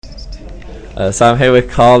So I'm here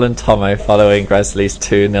with Carl and Tomo following Gresley's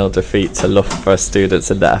 2-0 defeat to Loughborough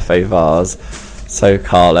Students in the FA Vase. So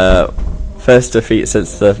Carl, first defeat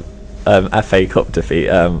since the FA Cup defeat.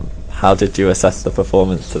 How did you assess the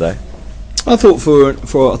performance today? I thought for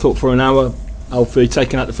an hour, Alfie,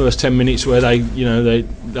 taking out the first 10 minutes where they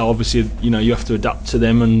obviously, you have to adapt to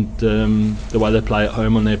them and the way they play at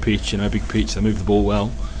home on their pitch, big pitch, they move the ball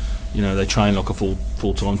well. They train like a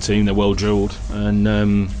full-time team, they're well drilled,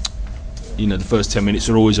 and the first 10 minutes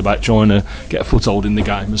are always about trying to get a foothold in the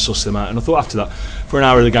game and suss them out. And I thought after that, for an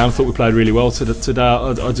hour of the game, I thought we played really well today.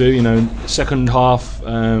 I do, second half,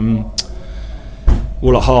 at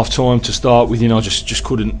half time to start with, I just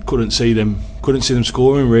couldn't see them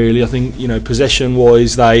scoring really. I think possession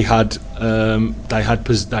wise they had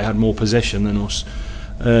more possession than us,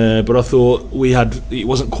 but I thought it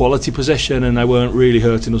wasn't quality possession and they weren't really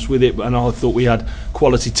hurting us with it. And I thought we had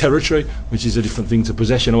quality territory, which is a different thing to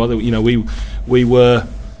possession. We were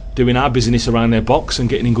doing our business around their box and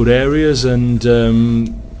getting in good areas, and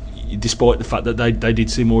despite the fact that they did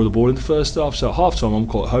see more of the ball in the first half. So at half time I'm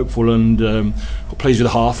quite hopeful and pleased with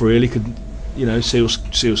the half really. Could see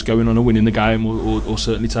us going on and winning the game or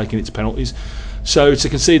certainly taking it to penalties. So to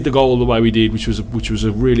concede the goal the way we did, which was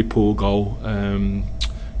a really poor goal,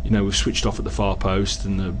 we've switched off at the far post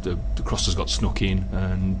and the crosses got snuck in,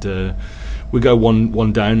 and we go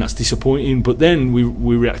one down. That's disappointing, but then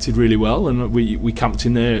we reacted really well and we camped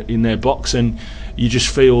in their box, and you just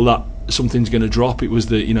feel that something's going to drop. It was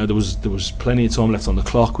there was plenty of time left on the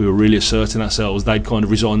clock. We were really asserting ourselves. They'd kind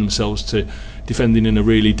of resigned themselves to defending in a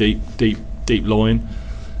really deep line,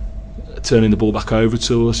 turning the ball back over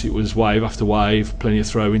to us. It was wave after wave, plenty of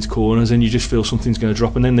throw-ins, corners, and you just feel something's going to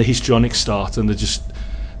drop. And then the histrionics start, and there's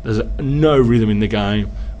no rhythm in the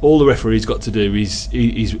game. All the referee's got to do is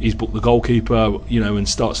book the goalkeeper, and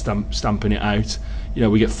start stamping it out.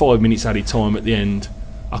 We get 5 minutes added time at the end.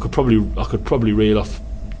 I could probably reel off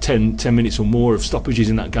 10 minutes or more of stoppages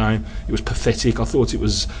in that game. It was pathetic. I thought it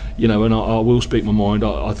was, and I will speak my mind,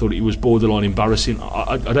 I thought it was borderline embarrassing.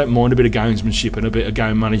 I don't mind a bit of gamesmanship and a bit of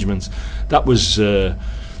game management. That was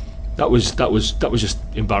just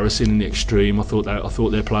embarrassing in the extreme. I thought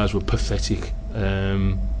their players were pathetic.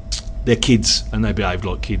 They're kids and they behaved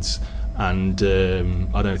like kids, and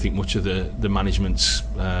I don't think much of the management's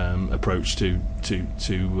approach to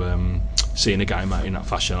seeing a game out in that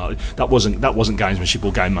fashion. That wasn't gamesmanship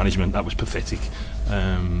or game management. That was pathetic,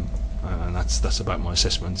 and that's about my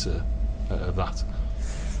assessment of that.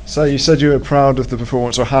 So you said you were proud of the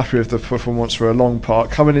performance or happy with the performance for a long part.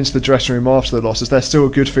 Coming into the dressing room after the loss, is there still a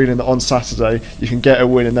good feeling that on Saturday you can get a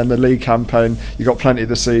win, and then the league campaign, you've got plenty of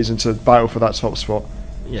the season to battle for that top spot?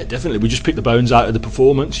 Yeah, definitely. We just picked the bones out of the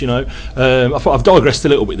performance. I've digressed a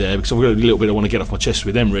little bit there because I've got a little bit I want to get off my chest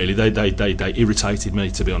with them. Really, they irritated me,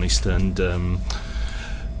 to be honest. And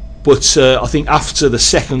but I think after the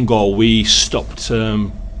second goal, we stopped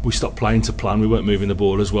playing to plan. We weren't moving the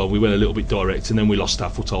ball as well. We went a little bit direct, and then we lost our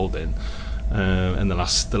foothold then. And the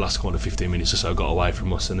last kind of 15 minutes or so got away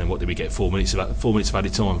from us. And then what did we get? 4 minutes of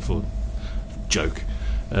added time for joke.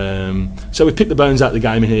 So we picked the bones out of the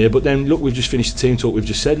game in here, but then look, we've just finished the team talk. We've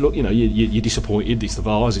just said, look, you're disappointed. It's the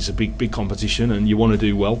Vase. It's a big competition, and you want to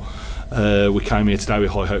do well. We came here today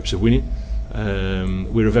with high hopes of winning.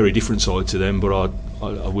 We're a very different side to them, but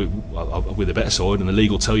we're the better side, and the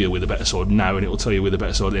league will tell you we're the better side now, and it will tell you we're the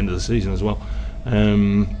better side at the end of the season as well.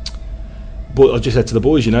 But I just said to the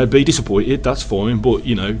boys, be disappointed, that's fine, but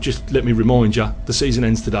just let me remind you, the season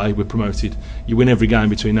ends today, we're promoted. You win every game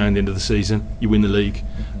between now and the end of the season, you win the league.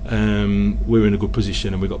 We're in a good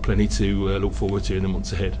position, and we've got plenty to look forward to in the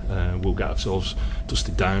months ahead. We'll get ourselves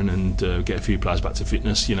dusted down and get a few players back to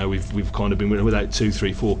fitness. We've kind of been without 2,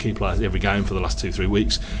 3, 4 key players every game for the last 2-3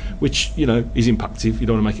 weeks, which is impactful. You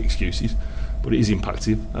don't want to make excuses, but it is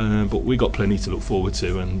impactful. But we've got plenty to look forward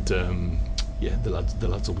to, and the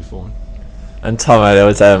lads will be fine. And Tomo, there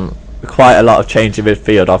was quite a lot of change in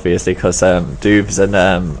midfield, obviously, because Doobs and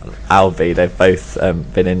Albie, they've both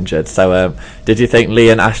been injured. So did you think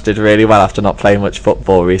Lee and Ash did really well after not playing much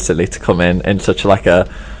football recently to come in such a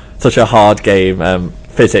hard game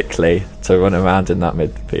physically to run around in that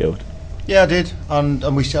midfield? Yeah, I did, and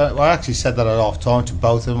I actually said that at half time to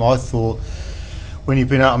both of them. I thought when you've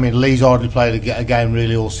been out, Lee's hardly played a game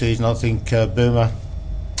really all season. I think Boomer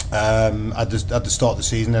at the start of the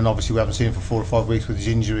season, and obviously we haven't seen him for 4 or 5 weeks with his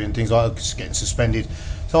injury and things like that, getting suspended.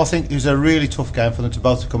 So I think it was a really tough game for them to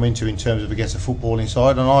both come into in terms of against the footballing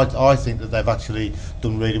side, and I think that they've actually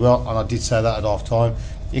done really well, and I did say that at half time.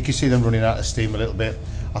 You can see them running out of steam a little bit.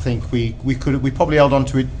 I think we probably held on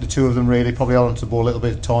to it, the two of them really, probably held on to the ball a little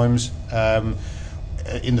bit at times.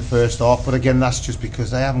 in the first half, but again that's just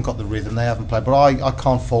because they haven't got the rhythm, they haven't played. But I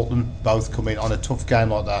can't fault them both coming on a tough game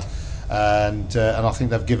like that, and I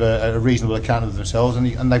think they've given a reasonable account of themselves,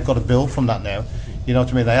 and they've got to build from that now. You know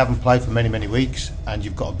what I mean? They haven't played for many weeks, and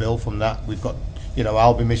you've got to build from that. We've got, you know,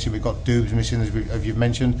 Albi missing, we've got Doobs missing, as you've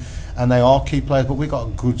mentioned, and they are key players. But we've got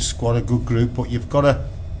a good squad, a good group. But you've got to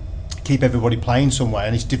keep everybody playing somewhere,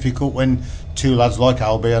 and it's difficult when two lads like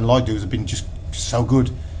Albi and like Doobs have been just so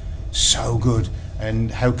good.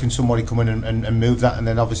 And how can somebody come in and move that? And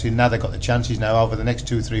then obviously now they've got the chances now over the next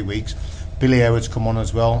 2 or 3 weeks. Billy Howard's come on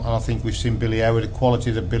as well, and I think we've seen Billy Howard, the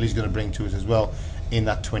quality that Billy's going to bring to us as well in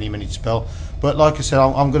that 20-minute spell. But like I said,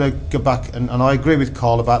 I'm going to go back, and I agree with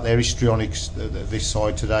Carl about their histrionics this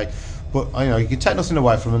side today. But you know, you can take nothing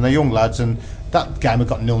away from them. They're young lads, and that game had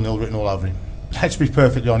got 0-0 written all over it. Let's be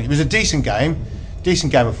perfectly honest. It was a decent game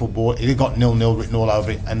of football. It had got 0-0 written all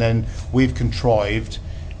over it, and then we've contrived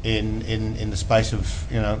in the space of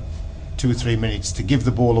 2 or 3 minutes to give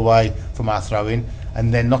the ball away from our throw-in,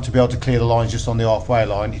 and then not to be able to clear the lines just on the halfway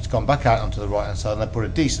line. It's gone back out onto the right hand side, and they put a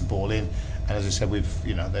decent ball in. And as I said,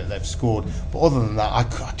 they've scored. But other than that, I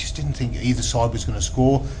just didn't think either side was going to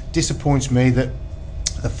score. Disappoints me that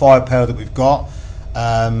the firepower that we've got.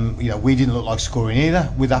 We didn't look like scoring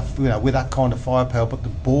either with that kind of firepower. But the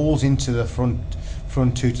balls into the front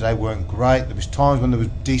two today weren't great. There was times when there was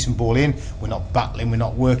decent ball in. We're not battling. We're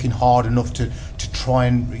not working hard enough to try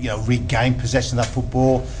and regain possession of that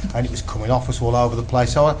football, and it was coming off us all over the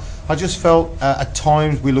place. So I just felt at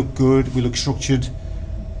times we looked good, we looked structured,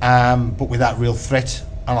 but without real threat.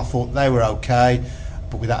 And I thought they were okay,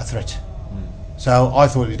 but without a threat. So I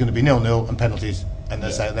thought it was going to be 0-0 and penalties. And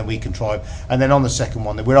then we contrive. And then on the second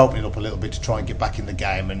one, we're opening up a little bit to try and get back in the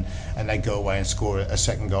game, and they go away and score a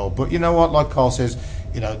second goal. But you know what, like Carl says,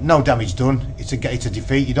 no damage done. It's a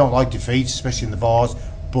defeat. You don't like defeats, especially in the Vase.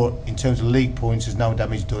 But in terms of league points, there's no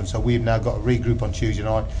damage done. So we've now got to regroup on Tuesday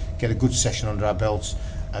night, get a good session under our belts,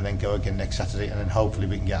 and then go again next Saturday. And then hopefully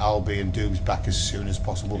we can get Albi and Doobs back as soon as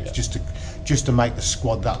possible, just to make the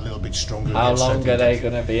squad that little bit stronger. How long are they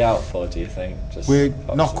going to be out for, do you think? We're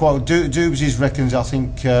not quite. Doobs reckons, I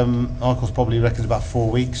think Michael's probably reckons about 4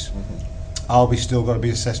 weeks. Albi's still got to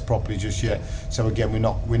be assessed properly just yet. So again,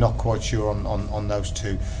 we're not quite sure on those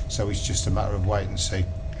two. So it's just a matter of wait and see.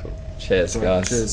 Cool. Cheers, guys. Cheers.